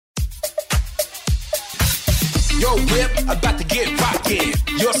Your whip about to get rockin'.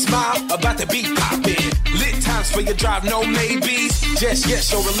 Your smile about to be poppin'. Lit times for your drive, no maybes. Just yes,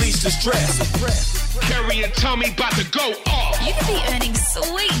 so release the stress. Carrie and Tommy about to go off. You could be earning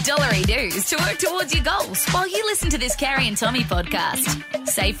sweet dollary dues to work towards your goals while you listen to this Carrie and Tommy podcast.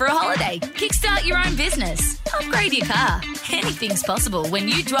 Save for a holiday, kickstart your own business, upgrade your car. Anything's possible when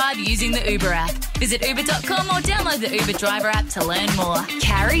you drive using the Uber app. Visit uber.com or download the Uber driver app to learn more.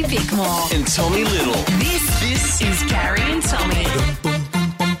 Carrie Bickmore And Tommy Little. This is Carrie and Tommy.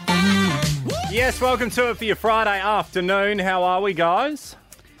 Yes, welcome to it for your Friday afternoon. How are we, guys?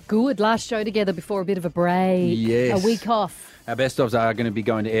 Good. Last show together before a bit of a break. Yes. A week off. Our best ofs are going to be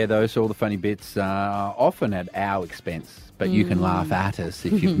going to air those, so all the funny bits, often at our expense. But you can laugh at us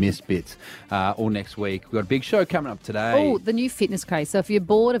if you've missed bits. All next week. We've got a big show coming up today. Oh, the new fitness craze. So if you're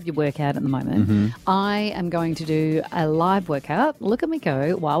bored of your workout at the moment, I am going to do a live workout. Look at me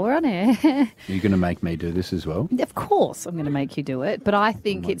go while we're on air. You're going to make me do this as well? Of course I'm going to make you do it. But I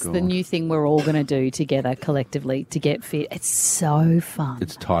think it's the new thing we're all going to do together collectively to get fit. It's so fun.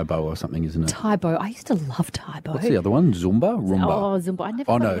 It's Taibo or something, isn't it? Taibo. I used to love Taibo. What's the other one? Zumba? Rumba? Oh, Zumba. I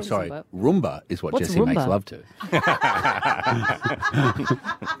never Oh, thought no, it was sorry. Zumba. Rumba is what What's Jessie makes Rumba? love to.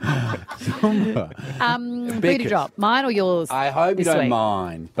 Zumba. Booty drop. Mine or yours? I hope you this don't week?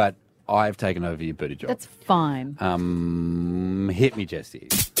 mind, but I've taken over your booty drop. That's fine. Hit me, Jessie.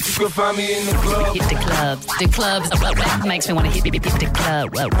 You can find me in the club. Hit the clubs. The clubs makes me want to hit the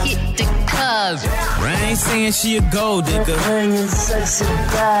club. Hit the clubs. I ain't saying she a gold digger.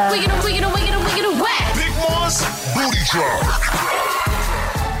 Wiggin' whack. Big Moss, booty drop.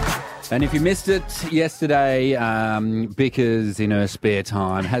 And if you missed it yesterday, Bickers in her spare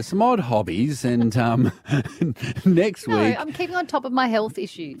time has some odd hobbies, and next No, week, I'm keeping on top of my health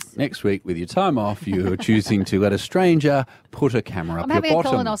issues. with your time off, you're choosing to let a stranger put a camera up I'm your having a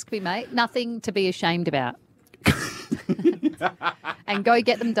bottom. colonoscopy, mate. Nothing to be ashamed about. And go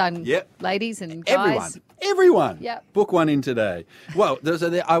get them done, Yep. ladies and guys. Everyone. Yep. Book one in today. Well,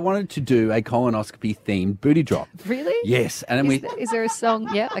 I wanted to do a colonoscopy themed booty drop. Really? Yes, and then Is there a song?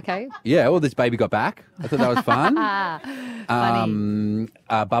 Yeah, okay. well, this baby got back. I thought that was fun. Funny.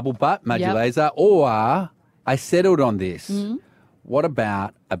 Bubble butt, Majulaza, or I settled on this. Mm-hmm. What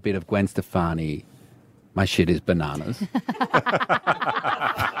about a bit of Gwen Stefani? My shit is bananas.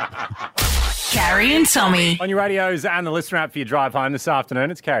 Carrie and Tommy. On your radios and the listener app for your drive home this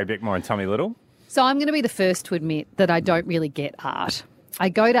afternoon, it's Carrie Bickmore and Tommy Little. So I'm going to be the first to admit that I don't really get art. I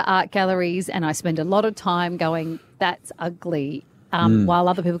go to art galleries and I spend a lot of time going, that's ugly. While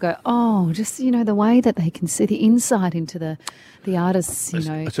other people go, oh, just, the way that they can see the insight into the artist's,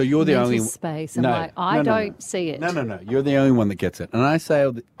 So you're the mental only space. I'm No, like, I no, don't see it. No. You're the only one that gets it. And I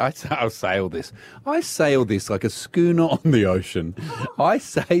sail this like a schooner on the ocean. I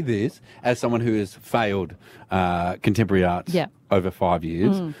say this as someone who has failed contemporary arts over 5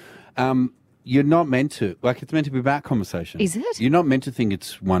 years. You're not meant to. It's meant to be about conversation. Is it? You're not meant to think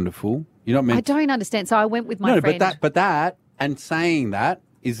it's wonderful. You're not meant I don't understand. So I went with my No, friend. but that and saying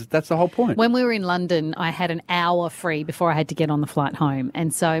that's the whole point. When we were in London, I had an hour free before I had to get on the flight home.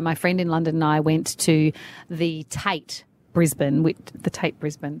 And so my friend in London and I went to the Tate Brisbane, which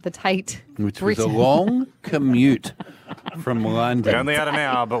was a long commute from London. We only had an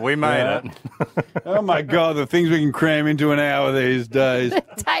hour, but we made it. Oh, my God, the things we can cram into an hour these days.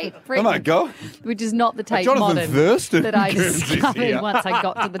 Tate Oh, Britain, my God. which is not the Tate Jonathan Modern Thurston that I Guernsey's discovered here. once I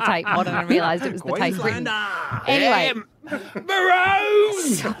got to the Tate Modern and realised it was the Tate Britain. Anyway, Maroon!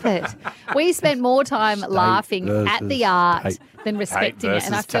 stop it. We spent more time laughing at the art Tate. than respecting it,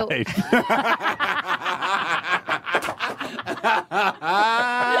 and I felt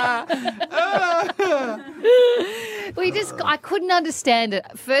I couldn't understand it.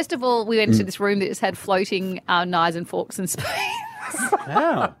 First of all, we went into this room that just had floating knives and forks and spoons.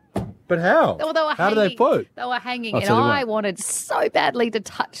 How? But how? Well, they were How do hanging. they float? They were hanging, Oh, and so they I weren't. wanted so badly to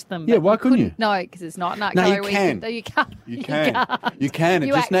touch them. Yeah, but why couldn't you? No, because it's not an art No, you gallery. can. No, you can't. You can. can't. You can. It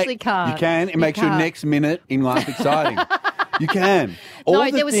You just actually can't. You can. It You makes your can't. next minute in life exciting. You can. All No,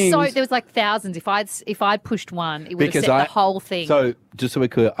 the there was things, there was like thousands. If I'd pushed one, it would have because set the whole thing. So, just so we're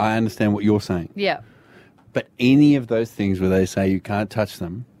clear, I understand what you're saying. yeah. But any of those things where they say you can't touch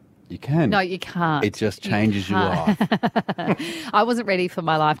them, you can. No, you can't. It just You changes your can't. life. I wasn't ready for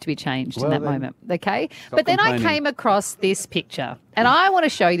my life to be changed Well, in that then, moment. Okay. But then I complaining. came across this picture and I want to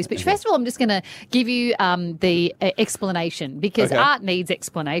show you this picture. First of all, I'm just going to give you the explanation because Okay. art needs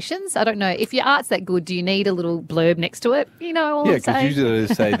explanations. I don't know. If your art's that good, do you need a little blurb next to it? You know all Yeah, I'm because saying? usually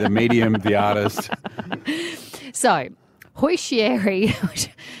they say the medium, the artist. So, Hoishieri,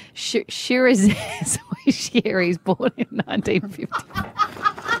 Shirazes Hoishieri is born in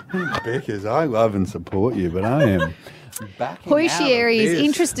 1950. Because I love and support you, but I am backing Hoishieri out of is this.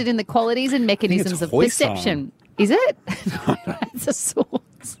 interested in the qualities and mechanisms of hoist perception. Is it? It's a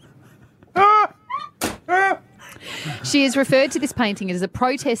source. She has referred to this painting as a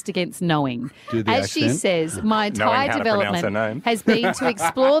protest against knowing. Do the As she accent. says, my entire how to pronounce her development name. has been to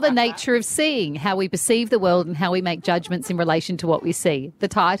explore the nature of seeing, how we perceive the world and how we make judgments in relation to what we see. The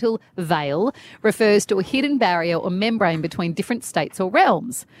title, Veil, refers to a hidden barrier or membrane between different states or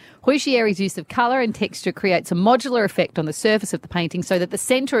realms. Hoishieri's use of colour and texture creates a modular effect on the surface of the painting so that the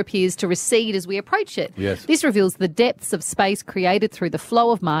centre appears to recede as we approach it. Yes. This reveals the depths of space created through the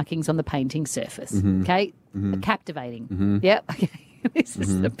flow of markings on the painting surface. Mm-hmm. Okay? Captivating. Yep. Okay. This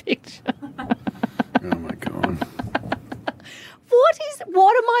is the picture. Oh my god!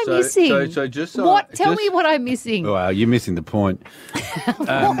 What am I missing? So just Tell me what I'm missing. Well, you're missing the point. What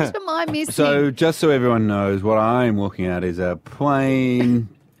am I missing? So just so everyone knows, what I'm looking at is a plain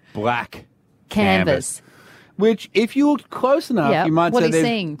black Canvas. Which, if you look close enough, Yeah, you might what say are you there's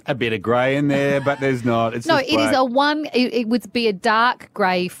seeing? a bit of grey in there, but there's not. It's No, just it is black. it would be a dark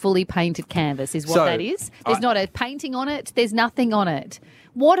grey, fully painted canvas is what So, that is. There's not a painting on it. There's nothing on it.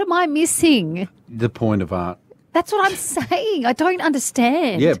 What am I missing? The point of art. That's what I'm saying. I don't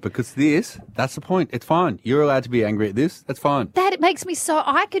understand. Yeah, because that's the point. It's fine. You're allowed to be angry at this. That's fine. That it makes me so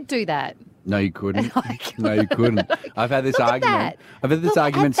I could do that. No, you couldn't. No, you couldn't. I've had this Look at argument. that. I've had this Look at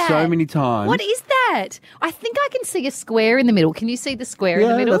argument so that. many times. What is that? I think I can see a square in the middle. Can you see the square in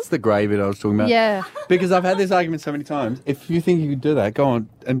the middle? that's the grey bit I was talking about. Yeah. Because I've had this argument so many times. If you think you could do that, go on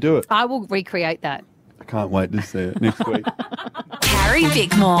and do it. I will recreate that. I can't wait to see it next week. Carrie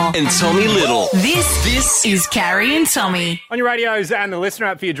Bickmore. And Tommy Little. This is Carrie and Tommy. On your radios and the listener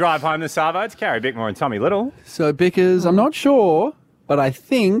app for your drive home this Savo, it's Carrie Bickmore and Tommy Little. So, Bickers, I'm not sure, but I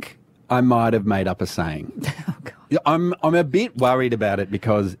think I might have made up a saying. Oh God. I'm a bit worried about it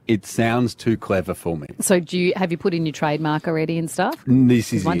because it sounds too clever for me. So have you put in your trademark already and stuff?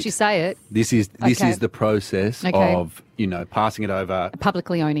 This is Once it. you say it, This is Okay. the process Okay. of, passing it over,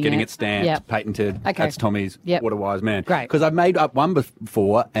 publicly owning getting it. it stamped, Yep. patented. Okay. That's Tommy's. Yep. What a wise man. Great. Because I've made up one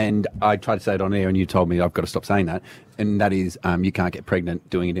before and I tried to say it on air and you told me I've got to stop saying that. And that is you can't get pregnant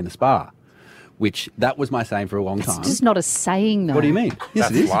doing it in a spa, which that was my saying for a long It's time. just not a saying, though. What do you mean? Yes,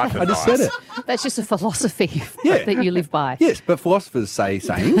 That's it is. life I just said advice. it. That's just a philosophy Yeah. that you live by. Yes, but philosophers say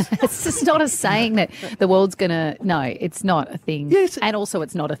sayings. It's just not a saying that the world's going to... No, it's not a thing. Yes. And also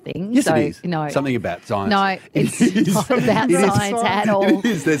it's not a thing. Yes, so, it is. No. Something about science. No, it's It is. not about It is. science at all. It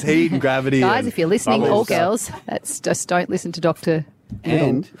is. There's heat and gravity. Guys, and if you're listening, all bubbles. girls, that's just don't listen to Dr.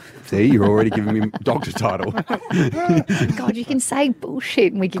 And, see, you're already giving me doctor title. God, you can say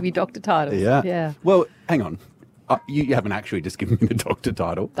bullshit and we give you doctor titles. Yeah. Yeah. Well, hang on. You haven't actually just given me the doctor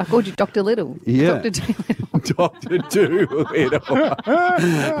title. I called you Dr. Little. Yeah. Dr. Doolittle. Dr. Doolittle.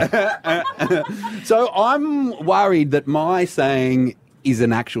 So I'm worried that my saying is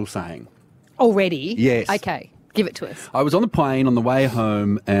an actual saying. Already? Yes. Okay. Give it to us. I was on the plane on the way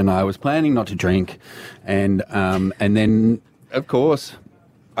home and I was planning not to drink and then, of course,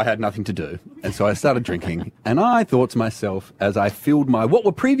 I had nothing to do. And so I started drinking and I thought to myself as I filled my what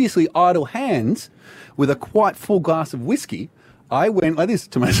were previously idle hands with a quite full glass of whiskey, I went like this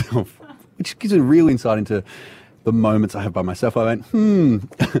to myself, which gives a real insight into the moments I have by myself. I went,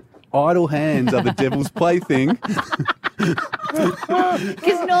 idle hands are the devil's plaything.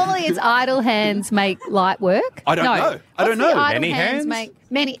 Because normally it's idle hands make light work. I don't know. I don't What's the know. idle Many hands? make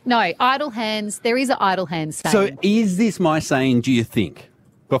many. No, idle hands. There is an idle hands saying. So is this my saying, do you think?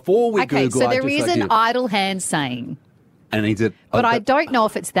 Before we okay, Google, so I there just is like an you. idle hands saying, And is it? but I don't know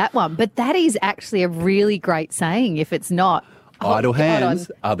if it's that one. But that is actually a really great saying. If it's not, Idle hold on.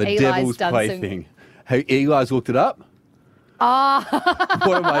 hands are the Eli's devil's done plaything. Have Eli's looked it up? What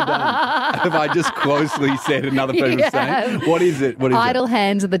have I done? Have I just closely said another person's saying? What is it? What is Idle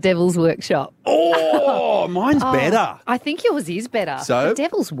hands are the devil's workshop. it? Oh, mine's better. I think yours is better. So, the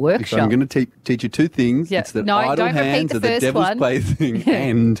devil's So workshop. I'm going to teach you two things. Yeah. It's that No, idle don't repeat hands the are the first devil's one. plaything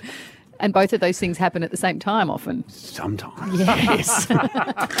and And both of those things happen at the same time often. sometimes. Yes.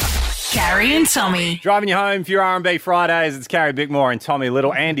 Carrie and Tommy. Driving you home for your R&B Fridays, it's Carrie Bickmore and Tommy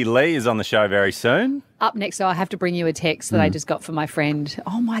Little. Andy Lee is on the show very soon. Up next, I have to bring you a text that I just got from my friend.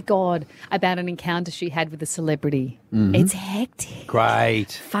 Oh, my God. About an encounter she had with a celebrity. It's hectic.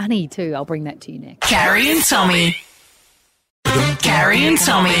 Great. Funny, too. I'll bring that to you next. Carrie and Tommy. Carrie and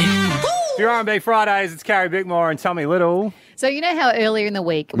Tommy. For your R&B Fridays, it's Carrie Bickmore and Tommy Little. So you know how earlier in the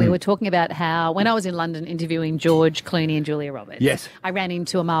week we were talking about how when I was in London interviewing George Clooney and Julia Roberts, Yes. I ran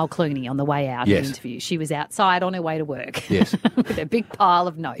into Amal Clooney on the way out of Yes. the interview. She was outside on her way to work. Yes. With a big pile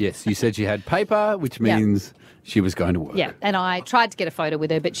of notes. Yes, you said she had paper, which Yeah. means she was going to work. Yeah, and I tried to get a photo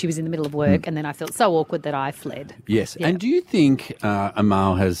with her, but she was in the middle of work, and then I felt so awkward that I fled. Yes. Yeah. And do you think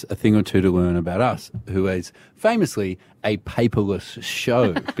Amal has a thing or two to learn about us, who is famously a paperless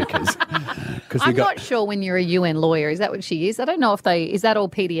show? Because I'm not sure when you're a UN lawyer, is that what she is? I don't know if is that all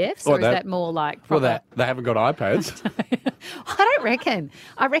PDFs or is that more like proper? Well, they haven't got iPads. I don't reckon.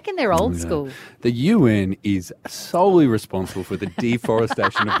 I reckon they're old school. The UN is solely responsible for the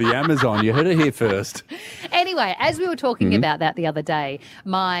deforestation of the Amazon. You heard it here first. Anyway, as we were talking about that the other day,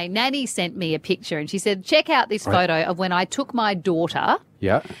 my nanny sent me a picture and she said, check out this photo of when I took my daughter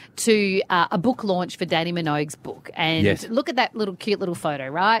to a book launch for Danny Minogue's book. And look at that cute little photo,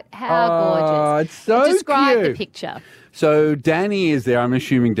 right? How gorgeous. It's so Describe cute. the picture. So Danny is there. I'm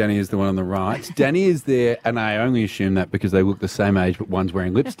assuming Danny is the one on the right. Danny is there, and I only assume that because they look the same age, but one's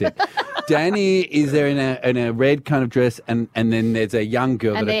wearing lipstick. Danny is there in a red kind of dress, and then there's a young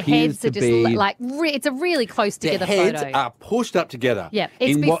girl and that their appears heads are to just be it's a really close together their heads photo. are pushed up together. Yeah,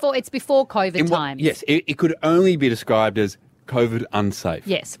 it's before COVID times. Yes, it could only be described as COVID unsafe.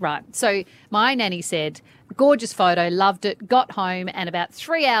 Yes, right. So my nanny said, gorgeous photo, loved it, got home, and about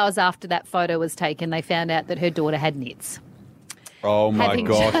 3 hours after that photo was taken, they found out that her daughter had nits. Oh my Having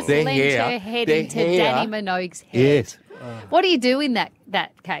gosh, just their lent hair, her head their into hair. Danny Minogue's head. Yes. What do you do in that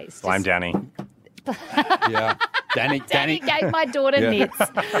case? Blame Danny. Yeah. Danny gave my daughter nits.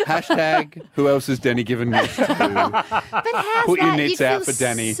 Hashtag, who else has Danny given nits to? But how's Put your that? nits You'd out feel for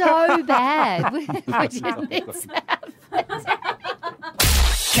Danny. so bad. Put your nits out.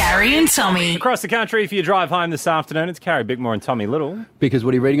 Carrie and Tommy. Across the country, if you drive home this afternoon, it's Carrie Bickmore and Tommy Little. Because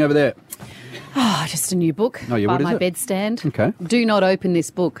what are you reading over there? Oh, just a new book Oh, yeah, by what is my it? bedstand. Okay. Do not open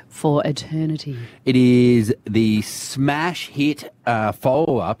this book for eternity. It is the smash hit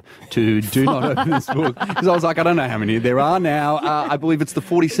follow-up to Do Not Open This Book. Because I was like, I don't know how many there are now. I believe it's the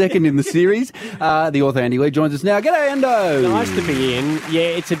 42nd in the series. The author Andy Lee joins us now. G'day, Endo. Nice to be in. Yeah,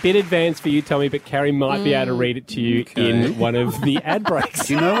 it's a bit advanced for you, Tommy, but Carrie might be able to read it to you in one of the ad breaks.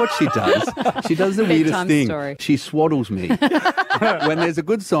 Do you know what she does? She does the weirdest Bedtime thing. story. She swaddles me. When there's a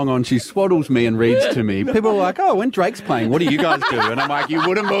good song on, she swaddles me and reads to me. People are like, oh, when Drake's playing, what do you guys do? And I'm like, you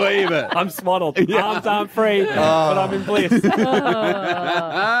wouldn't believe it. I'm swaddled. Arms aren't free, but I'm in bliss. So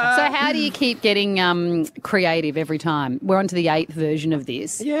how do you keep getting creative every time? We're on to the 8th version of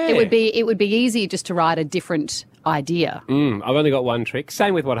this. Yeah. It would be easier just to write a different idea. I've only got one trick.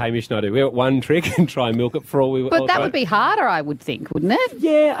 Same with what Hamish and I do. We got one trick and try and milk it for all we But that would be harder, I would think, wouldn't it?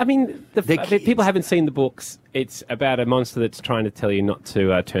 Yeah, I mean, kids. people haven't seen the books. It's about a monster that's trying to tell you not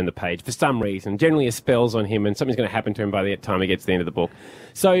to turn the page for some reason. Generally, a spell's on him, and something's going to happen to him by the time he gets to the end of the book.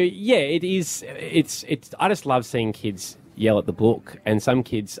 So yeah, it is. It's. I just love seeing kids yell at the book, and some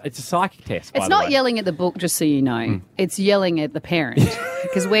kids. It's a psychic test. It's not yelling at the book, just so you know. It's yelling at the parent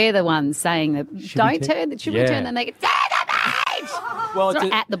because we're the ones saying that don't turn. Should we turn? And they get turn the page. Well, It's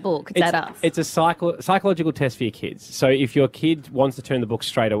not at the book. It's at us. It's a psychological test for your kids. So if your kid wants to turn the book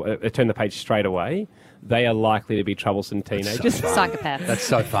turn the page straight away, they are likely to be troublesome teenagers. Psychopaths. That's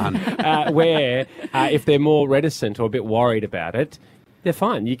so fun. Where if they're more reticent or a bit worried about it, they're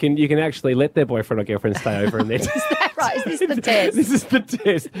fine. You can actually let their boyfriend or girlfriend stay over and they're Right, is this the test? This is the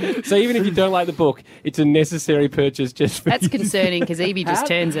test. So even if you don't like the book, it's a necessary purchase just for That's you. concerning because Evie just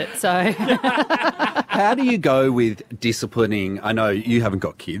turns it. So How do you go with disciplining? I know you haven't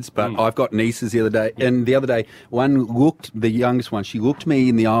got kids, but I've got nieces the other day. And the other day, the youngest one, she looked me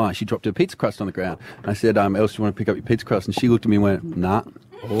in the eye. She dropped her pizza crust on the ground. I said, Elsie, do you want to pick up your pizza crust? And she looked at me and went, nah.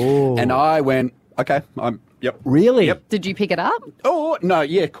 Oh. And I went, okay, yep. Really? Yep. did you pick it up? Oh, no,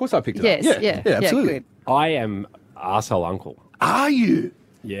 yeah, of course I picked it Yes, up. yeah, absolutely. good. I am arsehole uncle. Are you?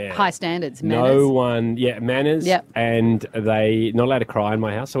 Yeah. High standards, No manners. one, manners. Yep. And they not allowed to cry in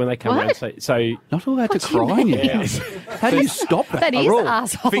my house. So when they come What? around, so Not allowed to cry in your house. How do you stop that? That A is rule.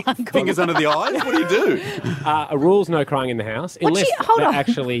 arsehole uncle. Fingers under the eyes? What do you do? a rule's no crying in the house unless hold they on.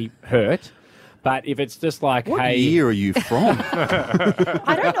 actually hurt. But if it's just like, What hey, year are you from?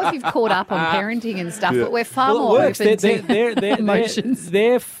 I don't know if you've caught up on parenting and stuff, but we're far well, more it works. open They're to emotions.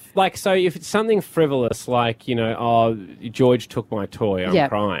 Like, so if it's something frivolous, like, oh, George took my toy, I'm Yeah.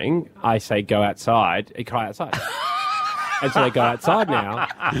 crying, I say, go outside, you cry outside. And so they go outside now.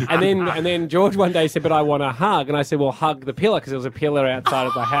 And then George one day said, but I want a hug. And I said, well, hug the pillar, because there was a pillar outside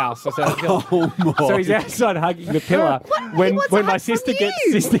of the house. So he's outside hugging the pillar. When wants a my hug from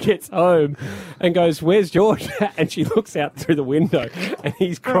sister gets home and goes, where's George? And she looks out through the window and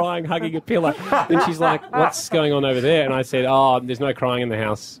he's crying, hugging a pillar. And she's like, what's going on over there? And I said, oh, there's no crying in the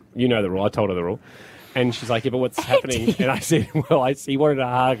house. You know the rule. I told her the rule. And she's like, yeah, but what's happening? And I said, well, he wanted a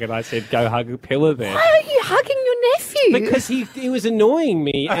hug. And I said, go hug a pillar then. Why are you hugging your nephew? you? Because he was annoying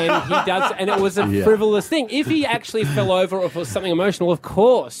me, and he does, and it was a frivolous thing. If he actually fell over or if it was something emotional, of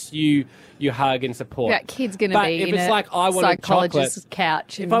course you hug and support. That kid's going to be if in it's a like I want psychologist's chocolate,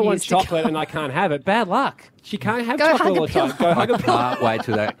 couch. if I want chocolate and I can't have it, bad luck. She can't have Go chocolate hug all a the time. Go hug a pillow. Can't wait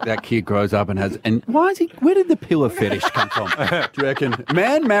till that kid grows up and has. And where did the pillar fetish come from? Do you reckon?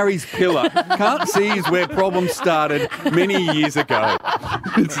 Man marries pillar. Can't see is where problems started many years ago.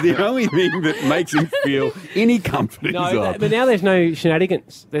 It's the only thing that makes him feel any comfort. But now there's no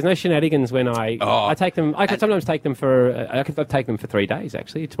shenanigans. There's no shenanigans when I take them. I can sometimes take them for. I take them for 3 days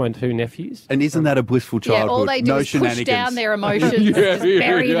actually to my 2 nephews. And isn't that a blissful childhood? Yeah, all they do no is shenanigans. push down their emotions,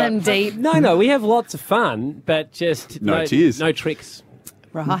 bury them deep. No, we have lots of fun, but just No tears. no tricks.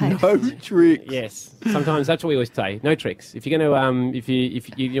 Right. No tricks. Yes, sometimes that's what we always say. No tricks. If you're going to, if you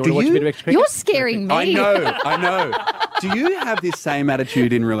want to watch a bit of extra cricket, You're scaring me. I know. Do you have this same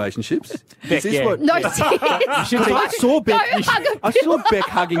attitude in relationships? Is this yeah. what? No, seriously. I saw Beck. I saw Beck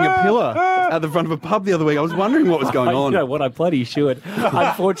hugging a pillar at the front of a pub the other week. I was wondering what was going on. You know what? I bloody should.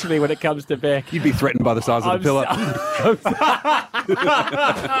 Unfortunately, when it comes to Beck, You'd be threatened by the size of the pillar.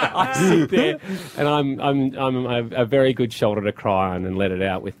 I sit there and I'm a very good shoulder to cry on and let it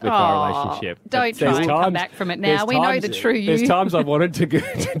out with our relationship. Don't try and come back from it now. We know the true you. There's times I've wanted to go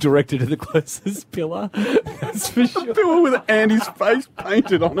direct her to the closest pillar. That's for sure. Pillar with Andy's face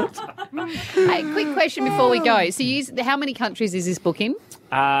painted on it. Hey, quick question before we go. So, how many countries is this book in?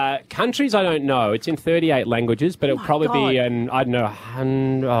 Countries, I don't know. It's in 38 languages, but it'll probably be in, I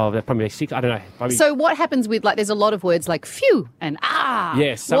don't know, probably 6, I don't know. Probably. So what happens with, there's a lot of words like phew and ah.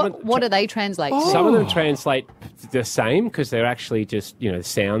 Yes. What do they translate to? Some of them translate the same because they're actually just,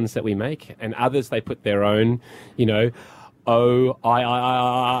 sounds that we make. And others, they put their own, O,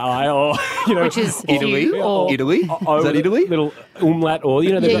 I, or, which is Italy? phew or... Italy? Is that Italy? Little umlaut or, all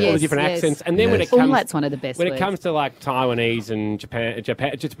the different accents. And then when it comes... Umlaut's one of the best When words. it comes to Taiwanese and Japan,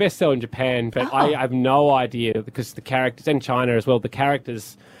 it's best seller in Japan, but I have no idea because the characters, and China as well, the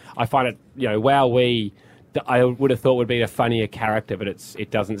characters, I find it, wowee, I would have thought would be a funnier character, but it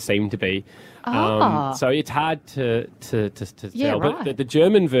doesn't seem to be. So it's hard to tell. Right. But the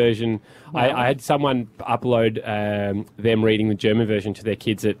German version, I had someone upload them reading the German version to their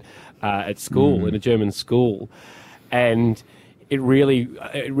kids at school, in a German school, and it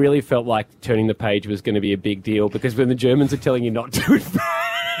really felt like turning the page was going to be a big deal because when the Germans are telling you not to,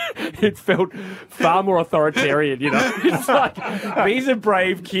 it felt far more authoritarian, It's like, these are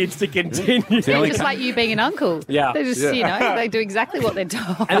brave kids to continue. Just like you being an uncle. Yeah. They're just, they do exactly what they're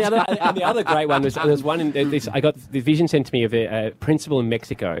told. And the other great one was, there's one in this, I got the vision sent to me of a principal in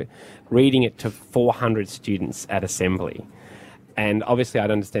Mexico reading it to 400 students at assembly. And obviously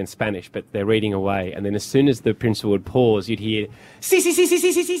I'd understand Spanish, but they're reading away. And then as soon as the principal would pause, you'd hear, sí.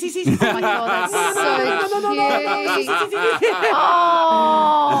 Oh my God, that's so cute.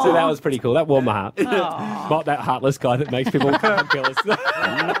 Oh. So that was pretty cool. That warmed my heart. Not that heartless guy that makes people jealous.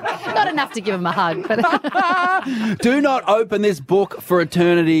 Not enough to give him a hug, but... Do Not Open This Book for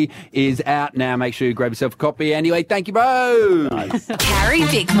Eternity is out now. Make sure you grab yourself a copy. Anyway, thank you, bro. Carrie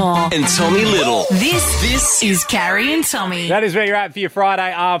Bickmore And Tommy Little. This is Carrie and Tommy. That is where you're at for your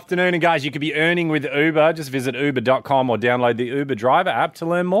Friday afternoon. And guys, you could be earning with Uber. Just visit uber.com or download the Uber Driver app to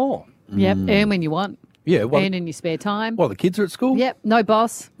learn more. Yep, earn when you want. Yeah, Earn in your spare time. Well, the kids are at school? Yep, no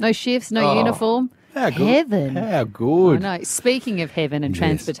boss, no shifts, no uniform. How good. Heaven. How good. I know. Speaking of heaven and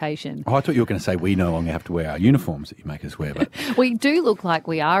transportation. Oh, I thought you were going to say we no longer have to wear our uniforms that you make us wear. But we do look like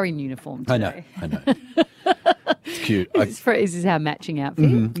we are in uniform today. I know. It's cute. Is this our matching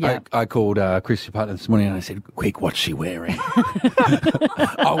outfit? Yeah. I called Chris, your partner, this morning and I said, quick, what's she wearing?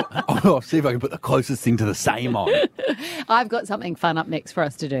 I'll see if I can put the closest thing to the same on. I've got something fun up next for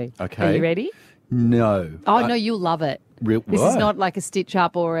us to do. Okay. Are you ready? No. Oh, no, you'll love it. This what? is not like a stitch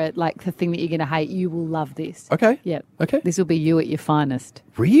up or the thing that you're going to hate. You will love this. Okay. Yep. Okay. This will be you at your finest.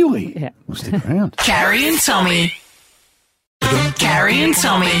 Really? Yeah. We'll stick around. Carrie and Tommy. Carrie and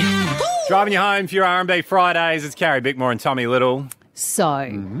Tommy. Driving you home for your R&B Fridays. It's Carrie Bickmore and Tommy Little.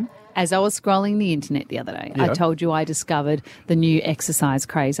 So, as I was scrolling the internet the other day, I told you I discovered the new exercise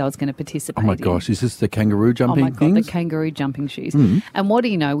craze I was going to participate Oh, my in. gosh. Is this the kangaroo jumping Oh, my God, things? the kangaroo jumping shoes. And what do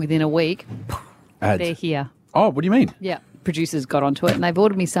you know? Within a week, they're here. Oh, what do you mean? Yeah. producers got onto it and they've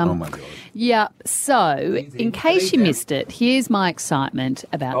ordered me some. Oh, my God. Yeah. So, in case you missed it, here's my excitement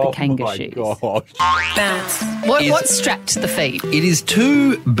about the Kanga shoes. Oh, my gosh. What's strapped to the feet? It is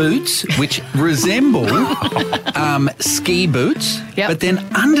two boots which resemble ski boots, Yep. but then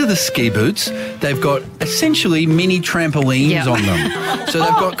under the ski boots, they've got essentially mini trampolines Yep. on them. So they've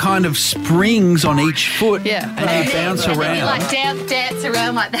got kind of springs on each foot, Yeah. and you bounce And then you around. like dance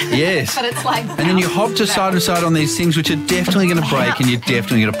around like that. Yes. But it's like... And then you hop to side and side on these things which are definitely going to break and you're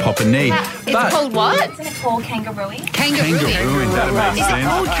definitely going to pop a knee. It's called what? Isn't it called kangarooing? Kangarooing, that makes It's sense.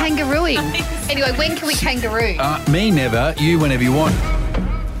 called kangarooing. Anyway, when can we kangaroo? Me never, you whenever you want.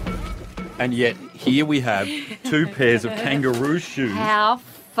 And yet, here we have two pairs of kangaroo shoes. How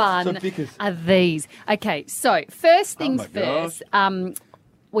fun So because- are these? Okay, so first things my gosh. first.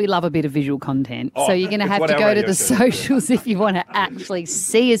 We love a bit of visual content. Oh, So you're going to it's have what to our go to radio the show is. socials if you want to actually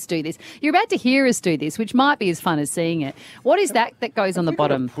see us do this. You're about to hear us do this, which might be as fun as seeing it. What is that goes on the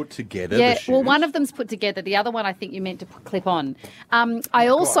bottom? Put together Yeah, the shoes. well, one of them's put together. The other one I think you meant to clip on. I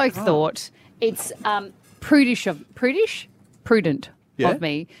also thought it's prudent Yeah? of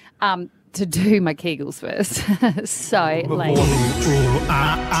me to do my Kegels first. So, ladies.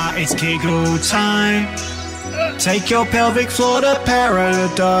 It's Kegel time. Take your pelvic floor to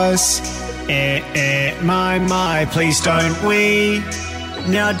paradise. My, please don't we?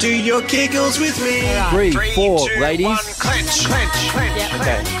 Now do your Kegels with me. 3, 4, ladies. Clench, clench, clench. Yep.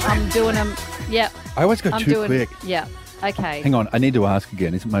 Okay. I'm doing them. Yep. I always go I'm too doing. quick. Yeah. Okay. Hang on, I need to ask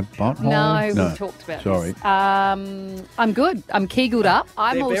again. Is it my butthole? No, we've talked about Sorry. this. I'm good. I'm kegeled up.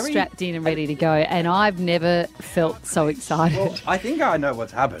 I'm They're all very- strapped in and ready to go, and I've never felt so excited. Well, I think I know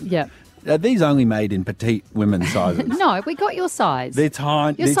what's happened. Yeah. Are these only made in petite women's sizes? No, we got your size. They're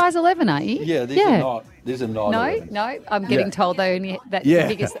tiny. You're size 11, aren't you? Yeah, these are not. These are not. No, 11s. no. I'm getting Yeah. told they only that's Yeah. the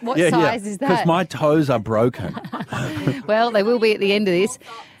biggest. What yeah, size is that? Because my toes are broken. Well, they will be at the end of this.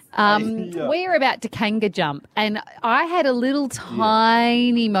 We're about to kanga jump, and I had a little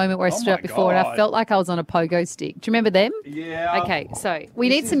tiny moment where I stood up before, and I God. felt like I was on a pogo stick. Do you remember them? Yeah. Okay, so we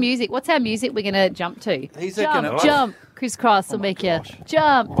need some music. What's our music we're going to jump to? These are Jump, gonna- jump. Crisscross will make you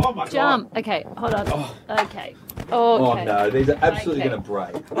jump, my jump. Okay, hold on. Okay. Oh Okay. no, these are absolutely Okay. going to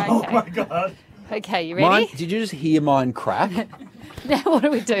break. Okay. God. Okay, you Mine, ready? did you just hear mine crack? Now what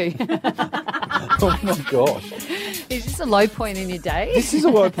do we do? Oh my gosh. Is this a low point in your day? This is a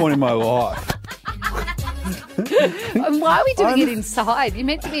low point in my life. And why are we doing it inside? You're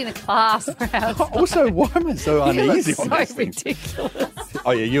meant to be in a class. Also, why am I so You look uneasy so on this thing? ridiculous.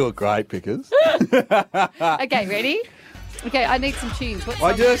 Oh yeah, you look great, Pickers. Okay, ready? Okay, I need some tunes. What I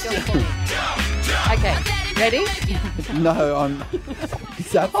song just- are you going for? Okay, ready? No, I'm.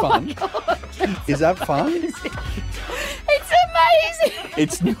 Is that fun? Is that fun? It's amazing.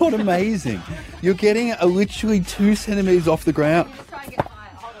 It's not amazing. You're getting literally 2 centimeters off the ground.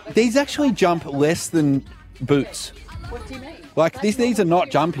 These actually jump less than boots. What do you mean? Like these are not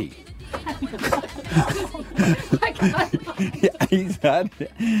jumpy.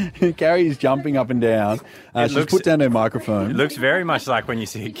 Gary's jumping up and down. She's looks- put down her It microphone. looks very much like when you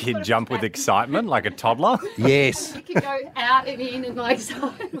see a kid jump with excitement, like a toddler. Yes. You can go out and in and like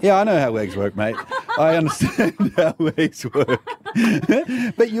so. Yeah, I know how legs work, mate. I understand how legs work.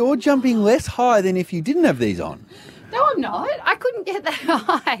 But you're jumping less high than if you didn't have these on. No, I'm not. I couldn't get that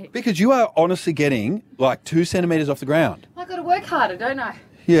high. Because you are honestly getting like 2 centimeters off the ground. I've got to work harder, don't I?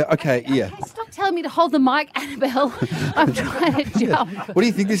 Yeah, okay, yeah. Okay, stop telling me to hold the mic, Annabelle. I'm trying to jump. What do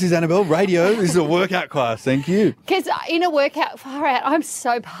you think this is, Annabelle? Radio? This is a workout class, thank you. Because in a workout, far out, I'm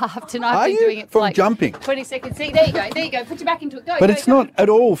so puffed and I've Are been you? doing it for From like jumping? 20 seconds. See, there you go. There you go. Put your back into it. Go. But go, it's go. not at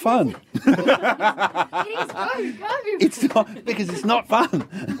all fun. It is. Go. It's not, because it's not fun.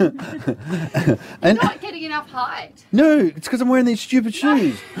 You're not getting enough height. No, it's because I'm wearing these stupid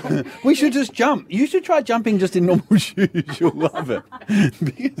shoes. We should just jump. You should try jumping just in normal shoes. You'll love it.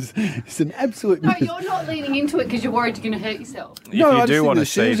 Because it's an absolute... No, you're not leaning into it because you're worried you're going to hurt yourself. If No, I you just do think want the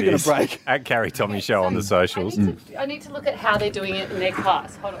to see shoes are gonna this, break. at Carrie Tommy Show on the socials. I need to look at how they're doing it in their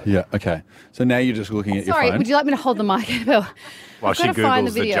class. Hold on. Yeah, okay. So now you're just looking at Sorry, your phone. would you like me to hold the mic, Annabelle? While I've she got to find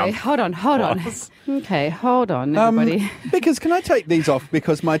the Googles the video. jump. Hold on. Was. Okay, hold on, everybody. Because can I take these off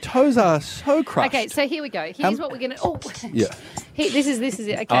because my toes are so crushed. Okay, so here we go. Here's what we're going to... Oh, Yeah. Here, this is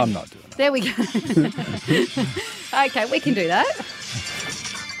it. Okay. I'm not doing it. There we go. Okay, we can do that.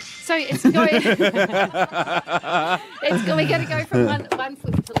 So it's going... we're going to go from one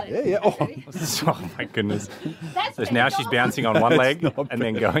foot to left. Yeah. Oh. Ready? Oh my goodness. That's So better. now she's bouncing on one leg and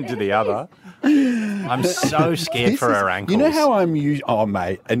then going to the other. I'm so scared This for is- her ankles. You know how I'm usually... Oh,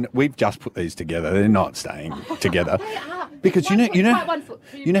 mate, and we've just put these together. They're not staying together. They are. Because Try one foot.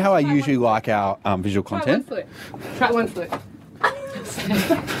 you know how I usually like our visual content. Try one foot.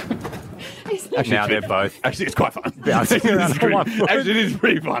 Actually, Now they're both. Actually, it's quite fun. Bouncing around on one foot. Actually, it is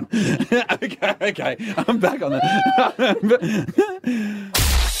pretty fun. okay. I'm back on that.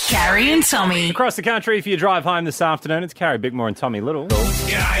 Carrie and Tommy. Across the country, if you drive home this afternoon, it's Carrie Bickmore and Tommy Little.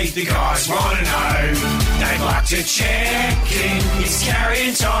 Yeah, the guys want to know. They'd like to check in. It's Carrie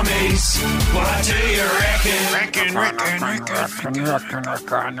and Tommy's. What do you reckon?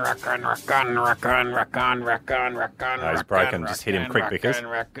 He's broken. Just hit him quick, Vickers.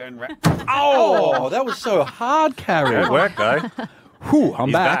 Oh, that was so hard, Carrie. Good work, though. Whew, I'm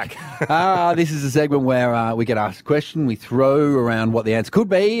He's back. This is a segment where we get asked a question, we throw around what the answer could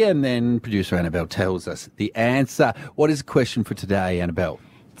be, and then producer Annabelle tells us the answer. What is the question for today, Annabelle?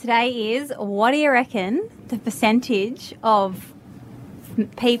 Today is, what do you reckon the percentage of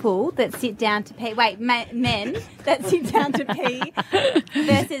people that sit down to pee, men that sit down to pee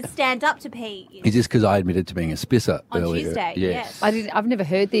versus stand up to pee Is this because I admitted to being a spisser on earlier? Tuesday? Yes. I've never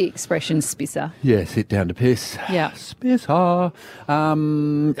heard the expression spisser. Yeah, sit down to piss. Yeah. Spisser.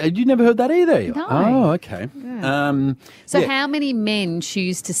 You never heard that either? No. Oh, okay. So yeah. how many men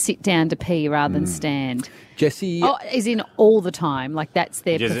choose to sit down to pee rather than stand? Jesse? Oh, as in all the time, like that's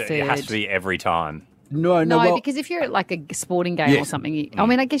their Just- preferred. It has to be every time. No, No, well, because if you're at like a sporting game or Yes. something, I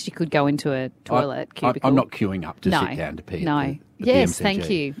mean, I guess you could go into a toilet cubicle. I'm not queuing up to no, sit down to pee. No. At the Yes, MCG. thank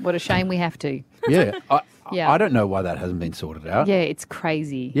you. What a shame we have to. Yeah. Yeah. I don't know why that hasn't been sorted out. Yeah, it's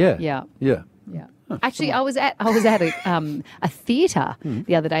crazy. Yeah. Yeah. Yeah. Yeah. Actually, I was at a theatre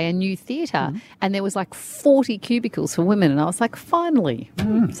the other day, a new theatre, and there was like 40 cubicles for women, and I was like, finally,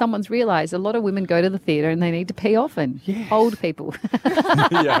 someone's realised a lot of women go to the theatre and they need to pee often. Yes. Old people.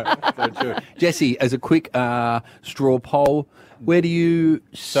 Yeah, so true. Jesse, as a quick straw poll, where do you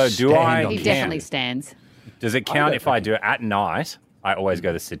So do stand I- on He this? definitely stands. Does it count if I do it at night? I always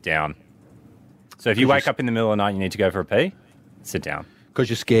go to sit down. So if you wake up in the middle of the night and you need to go for a pee, sit down. Because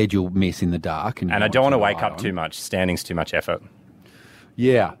you're scared you'll miss in the dark. And And I don't want to wake up too much. Standing's too much effort.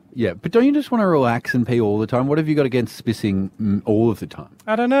 Yeah, yeah. But don't you just want to relax and pee all the time? What have you got against spissing all of the time?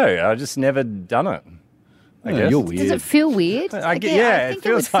 I don't know. I've just never done it. I guess. You're weird. Does it feel weird? I get- Again, yeah, I it think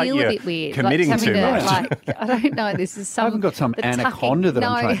feels it would like feel you're a bit weird. committing like too having much. I don't know. This is some. I haven't got some the tucking- anaconda that no.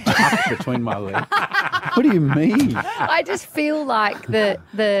 I'm trying to tuck between my legs. What do you mean? I just feel like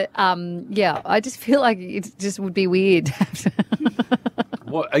I just feel like it just would be weird.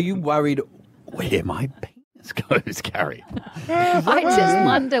 What, are you worried where my penis goes, Carrie? I just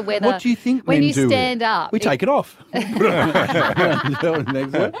wonder whether. What do you think when men you do with stand it? up? We take it off. Next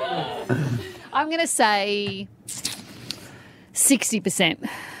one. I'm going to say 60%.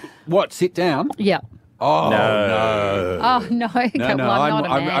 What, sit down? Yeah. Oh, No. no. Oh no! Okay, No, well, I'm not a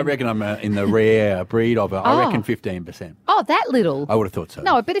man. I reckon I'm in the rare breed of it. I Oh. reckon 15%. Oh, that little. I would have thought so.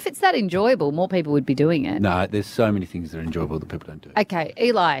 No, but if it's that enjoyable, more people would be doing it. No, there's so many things that are enjoyable that people don't do. Okay,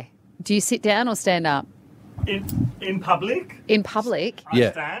 Eli, do you sit down or stand up In public, in public?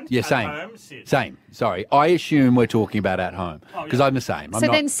 Yeah, stand. yeah, At same, home, sit. same. Sorry, I assume we're talking about at home because I'm the same. I'm So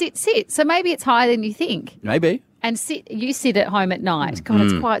not, then sit. So maybe it's higher than you think. maybe. And you sit at home at night. God,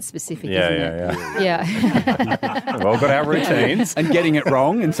 it's quite specific, Yeah, isn't it? Yeah. We've all got our routines. And getting it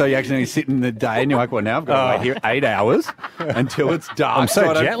wrong, and so you accidentally sit in the day, and you're like, well, now I've got to wait here 8 hours until it's dark. I'm so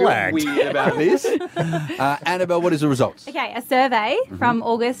I don't jet feel lagged. weird about this. Annabelle, what is the results? Okay, a survey from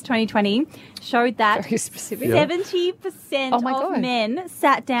August 2020 showed that Very specific. 70% Oh my of God. men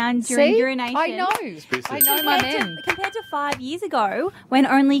sat down during See? urination. I know. I know my men. Compared to 5 years ago, when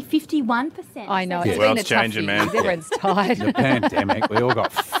only 51%. I know. said It's Yeah. been World's a tough changing, few man. years. Everyone's tired. The pandemic, we all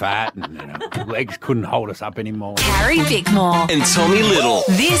got fat, and legs couldn't hold us up anymore. Carrie Bickmore. And Tommy Little.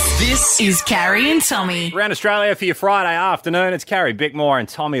 This is Carrie and Tommy. Around Australia for your Friday afternoon, it's Carrie Bickmore and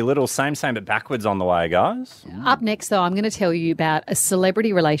Tommy Little. Same, but backwards on the way, guys. Up next, though, I'm going to tell you about a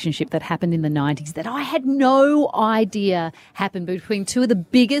celebrity relationship that happened in the 90s that I had no idea happened between two of the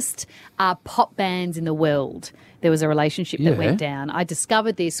biggest pop bands in the world. There was a relationship that Yeah. went down. I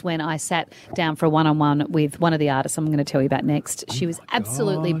discovered this when I sat down for a one-on-one with one of the artists I'm going to tell you about next. She was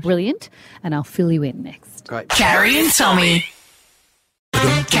absolutely brilliant, and I'll fill you in next. Great. Carrie and Tommy.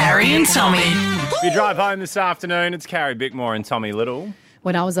 Carrie and Tommy. If you drive home this afternoon, it's Carrie Bickmore and Tommy Little.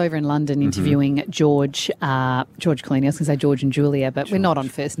 When I was over in London interviewing George Clooney, I was going to say George and Julia, but we're not on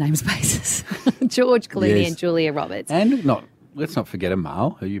first names basis. George Clooney Yes. and Julia Roberts. And not let's not forget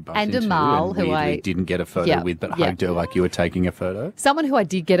Amal, who you bumped And into. Amal, who weirdly I didn't get a photo Yeah, with, but yeah. hugged her like you were taking a photo. Someone who I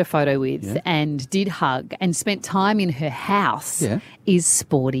did get a photo with Yeah. and did hug and spent time in her house Yeah. is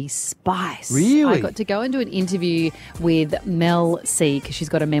Sporty Spice. Really? I got to go and do an interview with Mel C because she's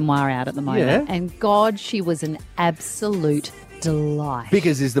got a memoir out at the moment. Yeah. And God, she was an absolute delight.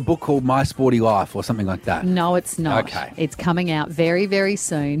 Because is the book called My Sporty Life or something like that? No, it's not. Okay. It's coming out very, very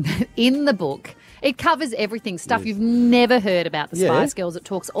soon. In the book, it covers everything, stuff you've never heard about the Yeah. Spice Girls. It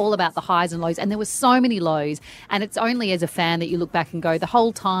talks all about the highs and lows, and there were so many lows. And it's only as a fan that you look back and go, the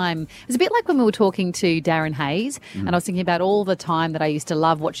whole time. It's a bit like when we were talking to Darren Hayes, and I was thinking about all the time that I used to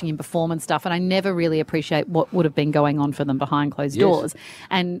love watching him perform and stuff, and I never really appreciate what would have been going on for them behind closed Yes. doors.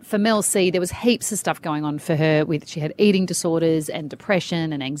 And for Mel C, there was heaps of stuff going on for her. She had eating disorders and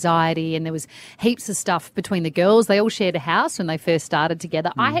depression and anxiety, and there was heaps of stuff between the girls. They all shared a house when they first started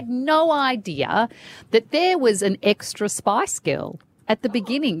together. I had no idea that there was an extra Spice Girl at the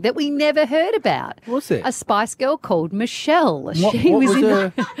beginning that we never heard about. What's it? A Spice Girl called Michelle. What was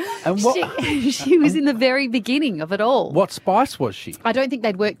her- and what- she was in the very beginning of it all. What spice was she? I don't think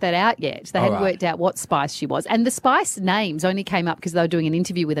they'd worked that out yet. They hadn't right. worked out what spice she was. And the spice names only came up because they were doing an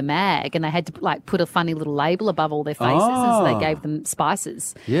interview with a mag and they had to put a funny little label above all their faces and so they gave them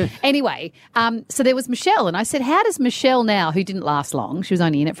spices. Yes. Anyway, so there was Michelle and I said, how does Michelle now, who didn't last long, she was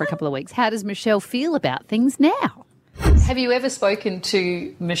only in it for a couple of weeks, how does Michelle feel about things now? Have you ever spoken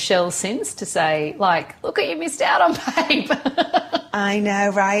to Michelle since to say, look what you missed out on, babe? I know,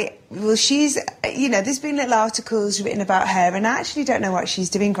 right? Well, she's, there's been little articles written about her, and I actually don't know what she's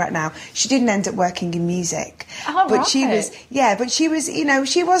doing right now. She didn't end up working in music. Oh, but right. she was,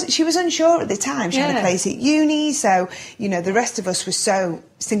 she was unsure at the time. She had a Yeah. place at uni, so, the rest of us were so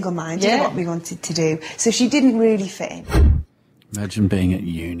single-minded Yeah. in what we wanted to do. So she didn't really fit in. Imagine being at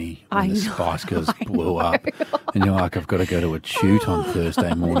uni when I the know, Spice Girls blew up and you're like, I've got to go to a shoot on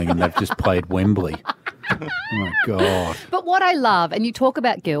Thursday morning and they've just played Wembley. Oh, my God. But what I love, and you talk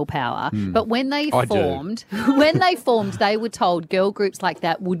about girl power, but when they I do. formed, they were told girl groups like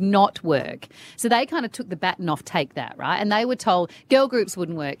that would not work. So they kind of took the baton off, take that, right? And they were told girl groups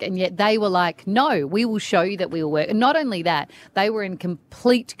wouldn't work. And yet they were like, no, we will show you that we will work. And not only that, they were in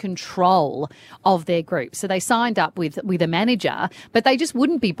complete control of their group. So they signed up with a manager, but they just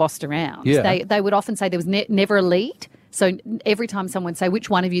wouldn't be bossed around. Yeah. They would often say there was never a lead. So every time someone would say, which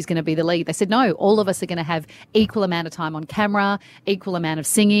one of you is going to be the lead? They said, no, all of us are going to have equal amount of time on camera, equal amount of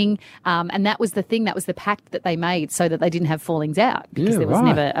singing. And that was the thing, that was the pact that they made so that they didn't have fallings out because Yeah, there was right.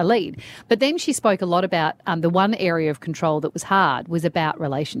 never a lead. But then she spoke a lot about the one area of control that was hard was about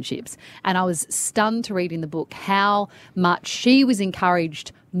relationships. And I was stunned to read in the book how much she was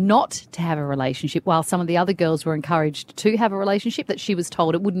encouraged not to have a relationship while some of the other girls were encouraged to have a relationship, that she was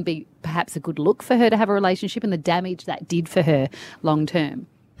told it wouldn't be perhaps a good look for her to have a relationship and the damage that did for her long term.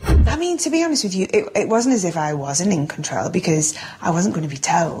 I mean, to be honest with you, it wasn't as if I wasn't in control because I wasn't going to be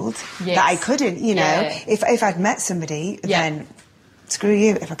told Yes. that I couldn't, Yeah. If I'd met somebody, Yeah. then screw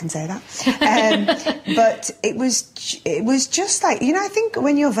you, if I can say that. But it was just like, I think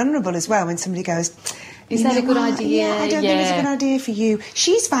when you're vulnerable as well, when somebody goes, Is that a good idea? Yeah, I don't think it's a Yeah. good idea for you.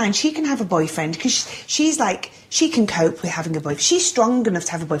 She's fine. She can have a boyfriend because she's like, she can cope with having a boyfriend. She's strong enough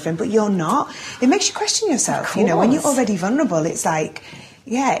to have a boyfriend, but you're not. It makes you question yourself. When you're course. already vulnerable, it's like,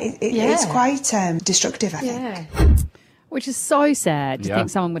 it's quite destructive, I think. Which is so sad to Yeah. think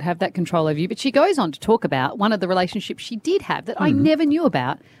someone would have that control over you. But she goes on to talk about one of the relationships she did have that I never knew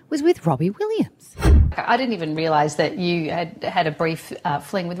about was with Robbie Williams. I didn't even realise that you had a brief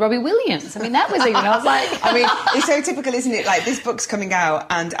fling with Robbie Williams. I mean, that was even, I was like... I mean, it's so typical, isn't it? Like, this book's coming out,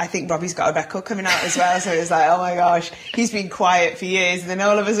 and I think Robbie's got a record coming out as well, so it's like, oh my gosh, he's been quiet for years, and then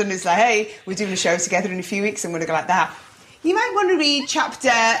all of a sudden it's like, hey, we're doing a show together in a few weeks, and we're going to go like that. You might want to read chapter...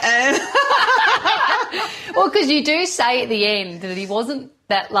 Well, because you do say at the end that he wasn't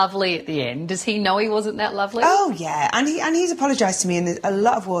that lovely at the end. Does he know he wasn't that lovely? Oh, yeah, and he's apologised to me, and there's a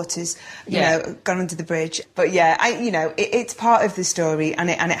lot of waters, gone under the bridge. But yeah, it's part of the story, and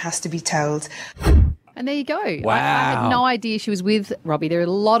it has to be told. And there you go. Wow. I had no idea she was with Robbie. There are a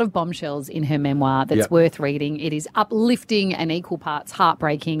lot of bombshells in her memoir that's Yep. worth reading. It is uplifting and equal parts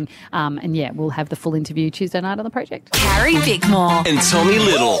heartbreaking. And we'll have the full interview Tuesday night on the project. Carrie Bickmore. And Tommy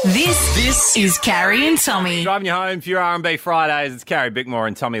Little. This is Carrie and Tommy. Driving you home for your R&B Fridays. It's Carrie Bickmore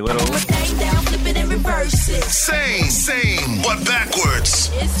and Tommy Little. Same, but backwards.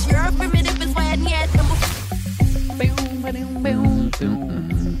 It's your primitive is when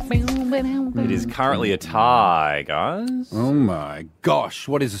It is currently a tie, guys. Oh, my gosh.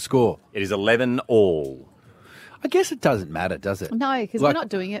 What is the score? It is 11-all. I guess it doesn't matter, does it? No, because Like- we're not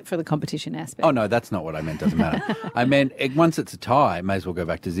doing it for the competition aspect. Oh, no, that's not what I meant. Doesn't matter. I meant once it's a tie, may as well go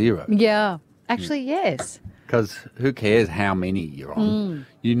back to 0. Yeah. Actually, yes. Because who cares how many you're on? Mm.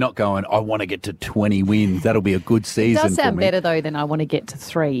 You're not going, I want to get to 20 wins. That'll be a good It season does sound for me. better, though, than I want to get to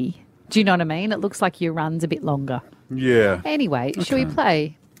 3. Do you know what I mean? It looks like your run's a bit longer. Yeah. Anyway, should we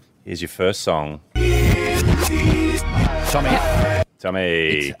play? Here's your first song. Tommy.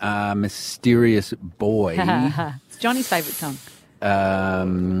 Tommy. It's Mysterious Boy. It's Johnny's favourite song.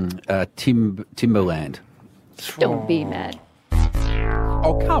 Timberland. Don't be mad.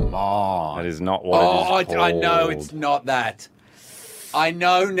 Oh, come on. That is not what it is I know called. it's not that. I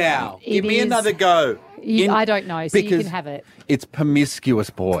know now. It Give me is- another go. I don't know, so you because can have it. It's Promiscuous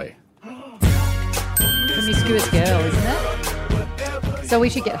Boy. Promiscuous girl, isn't it? So we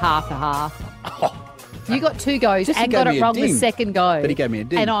should get half a half. You got 2 goes Jesse and gave got me it a wrong the ding. second go. But he gave me a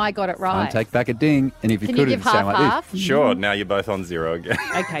ding. And I got it right. I'll take back a ding. And if you Can you could, give it'd sound like half-half? this. Sure, now you're both on 0 again.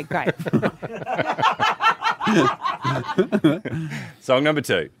 Okay, great. Song number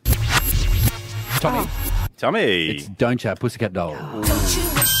 2. Tommy. Tommy. It's Don't Ya, Pussycat Doll.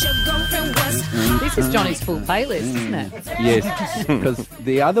 This is Johnny's full playlist, isn't it? Yes, because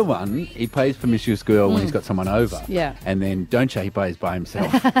the other one, he plays Promiscuous Girl when he's got someone over. Yeah. And then Don't Ya, he plays by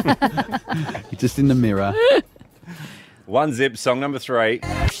himself. He's just in the mirror. 1 Zip, song number 3.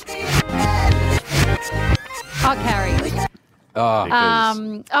 Oh, Carrie. Because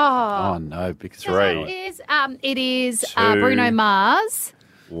Oh, no, because... 3. It is Two. Bruno Mars.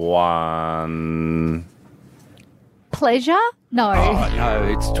 1. Pleasure? No. Oh, no,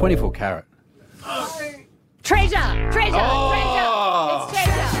 it's 24 Carat. Treasure. Treasure. Oh.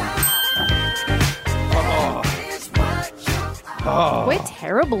 Treasure. It's treasure. We're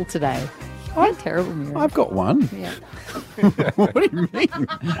terrible today. We're terrible, Mira. I've got one. Yeah. What do you mean?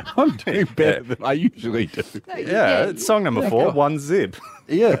 I'm doing better than I usually do. Yeah, it's song number 4, 1 Zip.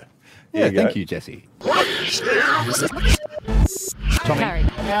 Yeah. Yeah, you go. thank you, Jesse. Carrie.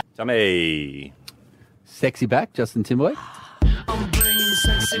 Tommy. Sexy Back, Justin Timberlake. Tommy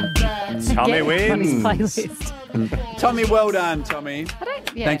Yeah, wins. Johnny's playlist. Tommy, well done, Tommy.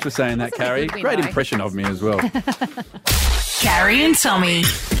 Yeah. Thanks for saying that, Wasn't a Carrie. good win, Great though. impression of me as well. Carrie and Tommy.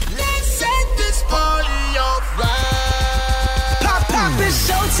 Let's set this party off right. Pop, pop, it's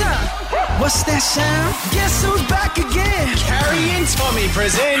showtime. What's that sound? Guess who's back again? Carrie and Tommy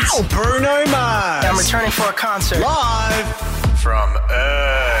present Bruno Mars. I'm returning for a concert. Live from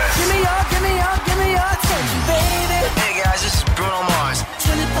Earth. Give me your attention, baby. Hey guys, this is Bruno Mars.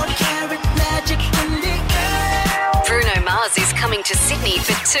 24 karat magic in the air. Bruno Mars is coming to Sydney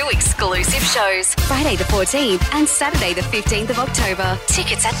for 2 exclusive shows, Friday the 14th and Saturday the 15th of October.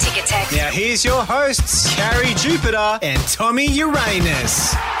 Tickets at Ticketek. Now here's your hosts, Carrie Jupiter and Tommy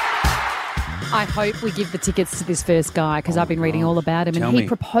Uranus. I hope we give the tickets to this first guy because I've been reading all about him. Tell And he me.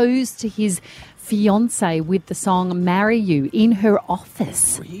 proposed to his fiancée with the song Marry You in her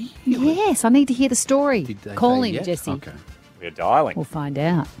office. Really? Yes, I need to hear the story. Did they Call say him, yes? Jesse. Okay. We're dialing. We'll find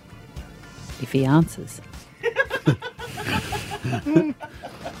out if he answers.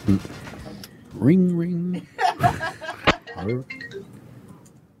 Ring, ring.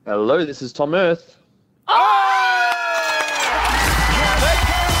 Hello, this is Tom Earth.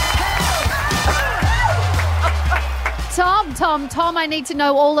 Tom, I need to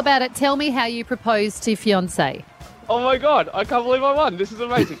know all about it. Tell me how you proposed to your fiancée. Oh my god, I can't believe I won. This is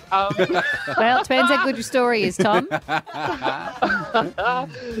amazing. Well, it depends how good your story is, Tom.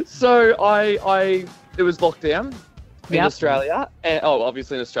 So it was lockdown in Yep. Australia. And,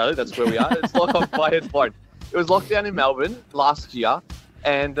 obviously in Australia, that's where we are. It's lock off my head's phone. It was lockdown in Melbourne last year,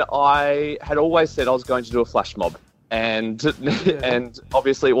 and I had always said I was going to do a flash mob. And and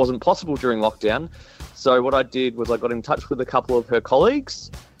obviously it wasn't possible during lockdown. So what I did was I got in touch with a couple of her colleagues,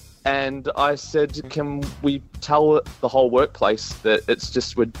 and I said, can we tell the whole workplace that it's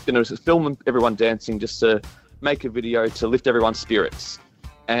just we're going to film everyone dancing just to make a video to lift everyone's spirits.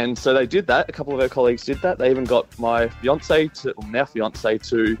 And so they did that. A couple of her colleagues did that. They even got my now fiance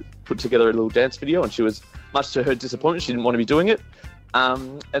to put together a little dance video, and she was, much to her disappointment, she didn't want to be doing it.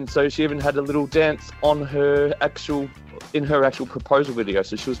 And so she even had a little dance on her actual proposal video.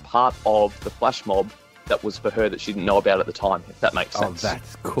 So she was part of the flash mob that was for her that she didn't know about at the time, if that makes sense. Oh,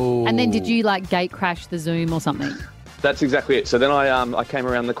 that's cool. And then did you gate crash the Zoom or something? That's exactly it. So then I came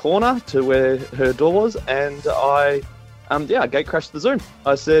around the corner to where her door was, and I gate crashed the Zoom.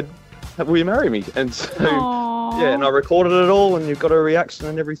 I said, will you marry me? And so, and I recorded it all, and you got a reaction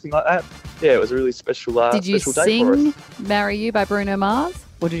and everything like that. Yeah, it was a really special Did you special day for us. sing Marry You by Bruno Mars?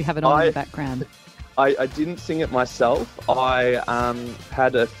 Or did you have it on in the background? I didn't sing it myself. I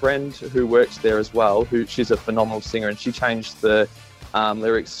had a friend who works there as well, she's a phenomenal singer, and she changed the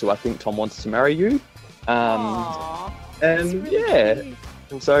lyrics to, I think, Tom Wants to Marry You. And yeah.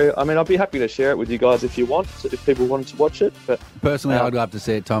 And so, I mean, I'd be happy to share it with you guys if you want, if people wanted to watch it. But personally, I'd love to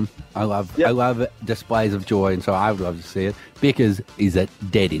see it, Tom. I love displays of joy, and so I would love to see it. Bickers is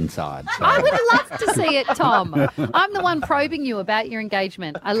dead inside. So. I would love to see it, Tom. I'm the one probing you about your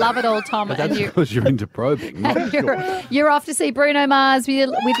engagement. I love it all, Tom. But that's because you're into probing. You're off to see Bruno Mars with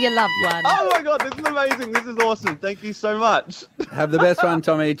your loved one. Oh my God, this is amazing. This is awesome. Thank you so much. Have the best one,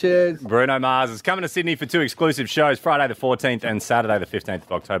 Tommy. Cheers. Bruno Mars is coming to Sydney for 2 exclusive shows, Friday the 14th and Saturday the 15th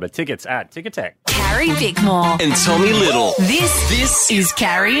of October. Tickets at Ticketek. Carrie Bickmore And Tommy Little. This is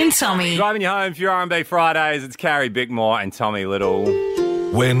Carrie and Tommy. Driving you home for your R&B Fridays, it's Carrie Bickmore and Tommy Little.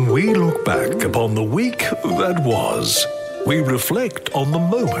 When we look back upon the week that was, we reflect on the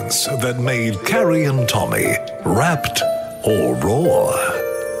moments that made Carrie and Tommy wrapped or raw.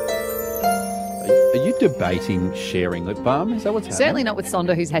 Are you debating sharing lip balm? Is that what's happening? Certainly not with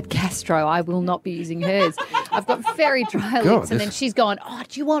Sonda, who's had gastro. I will not be using hers. I've got very dry lips, and then she's gone, oh,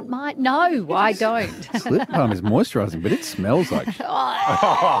 do you want mine? No, I don't. This lip balm is moisturising, but it smells like...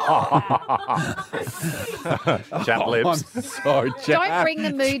 Chat lips. I'm sorry, Chat. Don't bring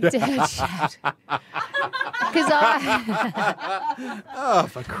the mood down, Chat. Because Oh,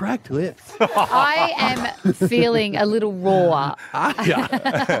 for cracked lips. I am feeling a little raw.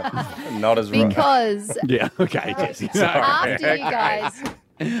 Not as raw. Because yeah, okay, Jessie. after you guys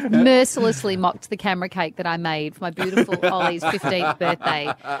mercilessly mocked the camera cake that I made for my beautiful Ollie's 15th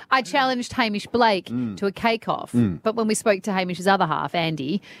birthday, I challenged Hamish Blake to a cake-off. But when we spoke to Hamish's other half,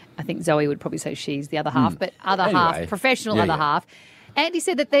 Andy, I think Zoe would probably say she's the other half, but half, professional half, Andy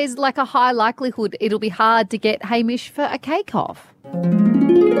said that there's like a high likelihood it'll be hard to get Hamish for a cake-off. Do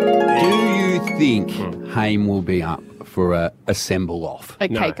you think Haim will be up for a assemble-off? A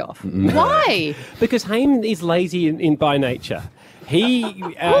cake-off? No. Why? Because Haim is lazy in by nature. He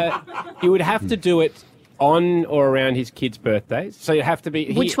would have to do it on or around his kids' birthdays. So you have to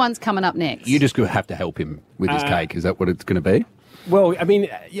be... Which one's coming up next? You just have to help him with his cake. Is that what it's going to be? Well, I mean,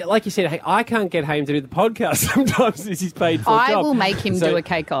 like you said, hey, I can't get Haim to do the podcast sometimes as he's paid for a job. I will make him do a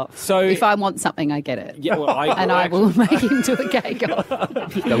cake-off. So if I want something, I get it. Yeah, well, I will make him do a cake-off.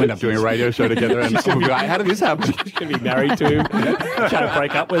 They'll end up doing a radio show together and we'll be like, how did this happen? She's going to be married to him, trying to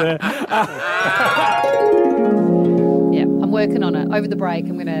break up with her. Yeah, I'm working on it. Over the break,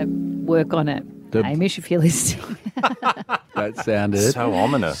 I'm going to work on it. Hamish, if you're listening. That sounded so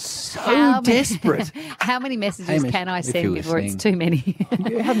ominous. So desperate. How many messages Hamish, can I if send you're before it's listening. too many?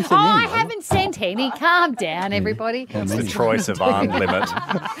 You haven't sent I any, haven't sent any. Calm down, everybody. It's the choice of arm limit.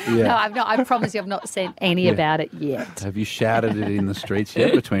 No, I've not. I promise you, I've not sent any about it yet. Have you shouted it in the streets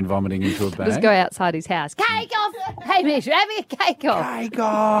yet between vomiting into a bag? Just go outside his house. Cake off! Hamish, have me a cake off. Cake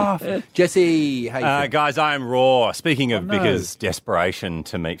off! Jesse, hey. Guys, I am raw. Speaking of Bicker's desperation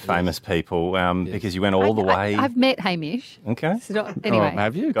to meet famous people, because you went all the way. I've met Hamish. Okay. So anyway. Oh,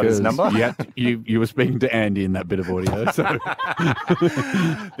 have you? Got his number? You were speaking to Andy in that bit of audio. So.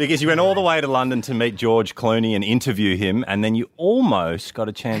 Because you went all the way to London to meet George Clooney and interview him, and then you almost got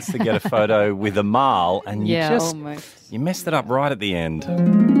a chance to get a photo with Amal, and you almost. You messed it up right at the end.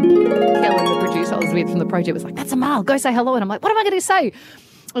 Kellen, the producer I was with from the project, was like, that's Amal, go say hello. And I'm like, what am I going to say?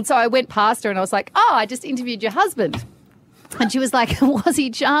 And so I went past her and I was like, oh, I just interviewed your husband. And she was like, was he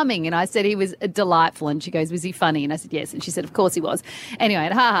charming? And I said, he was delightful. And she goes, was he funny? And I said, yes. And she said, of course he was. Anyway,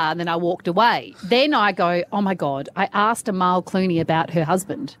 and then I walked away. Then I go, oh my God, I asked Amal Clooney about her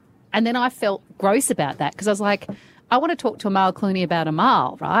husband. And then I felt gross about that because I was like, I want to talk to Amal Clooney about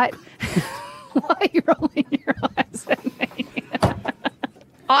Amal, right? Why are you rolling your eyes at me?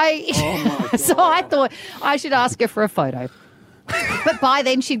 So I thought I should ask her for a photo. But by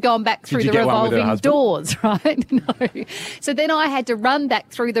then she'd gone back through the revolving doors, right? No. So then I had to run back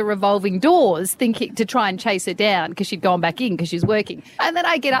through the revolving doors thinking to try and chase her down because she'd gone back in because she was working. And then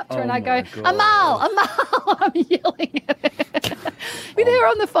I get up to her and I go, Amal, I'm yelling at her. With her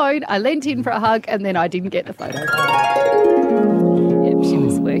on the phone, I leant in for a hug and then I didn't get the photo. Yep, she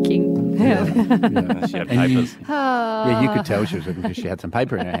was working. She had papers. Yeah, you could tell she was looking because she had some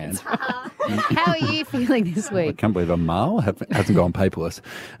paper in her hand. How are you feeling this I week? can't believe Amal hasn't gone paperless.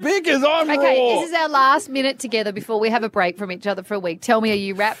 Because I'm raw. Okay, this is our last minute together before we have a break from each other for a week. Tell me, are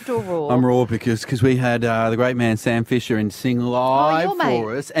you wrapped or raw? I'm raw because we had the great man Sam Fisher in Sing Live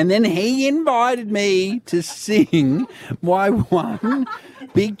for us. And then he invited me to sing my one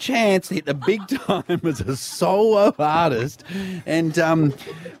big chance to hit the big time as a solo artist. And,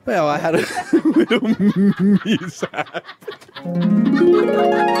 well, I had a little mishap.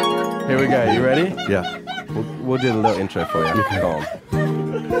 Here we go. You ready? Yeah. We'll do the little intro for you. Go on.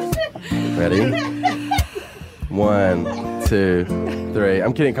 Ready? 1, 2, 3.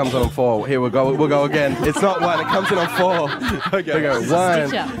 I'm kidding. It comes on 4. Here we'll go again. It's not 1. It comes in on 4. Okay. We go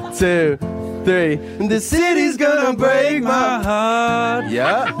 1, 2, 3. The city's gonna break my heart.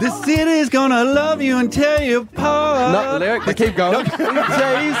 Yeah. The city's gonna love you and tear you apart. Not the lyric. They keep going.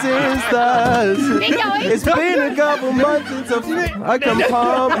 Chasing stars. Keep going. It's been a couple months since I come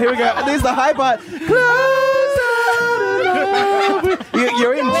home. Here we go. There's the high part.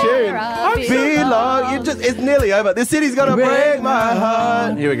 You're in tune. It's nearly over. The city's gonna break my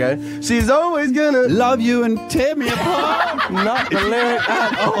heart. Here we go. She's always gonna love you and tear me apart. Not the lyric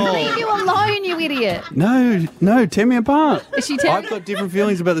at all. Leave you alone, you idiot. No, tear me apart. Is she tearing? I've got different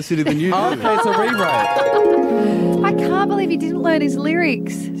feelings about the city than you do. Okay, it's a rewrite. I can't believe he didn't learn his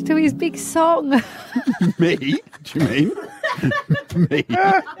lyrics to his big song. Me? Do you mean? Me?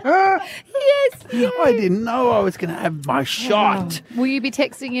 Yes. I didn't know I was going to have my shot. Will you be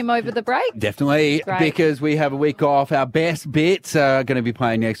texting him over the break? Definitely, Great. because we have a week off. Our best bits are going to be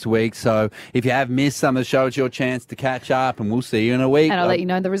playing next week. So if you have missed some of the show, it's your chance to catch up, and we'll see you in a week. And I'll let you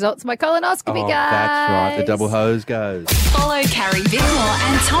know the results of my colonoscopy, guys. That's right. The double hose goes. Follow Carrie Bickmore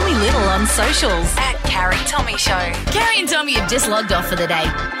and Tommy Little on socials at Carrie Tommy Show. Carrie and Tommy have just logged off for the day.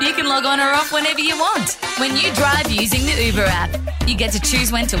 You can log on or off whenever you want. When you drive using the Uber app, you get to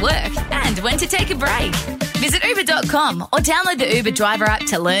choose when to work and when to take a break. Visit uber.com or download the Uber driver app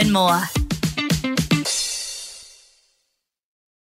to learn more.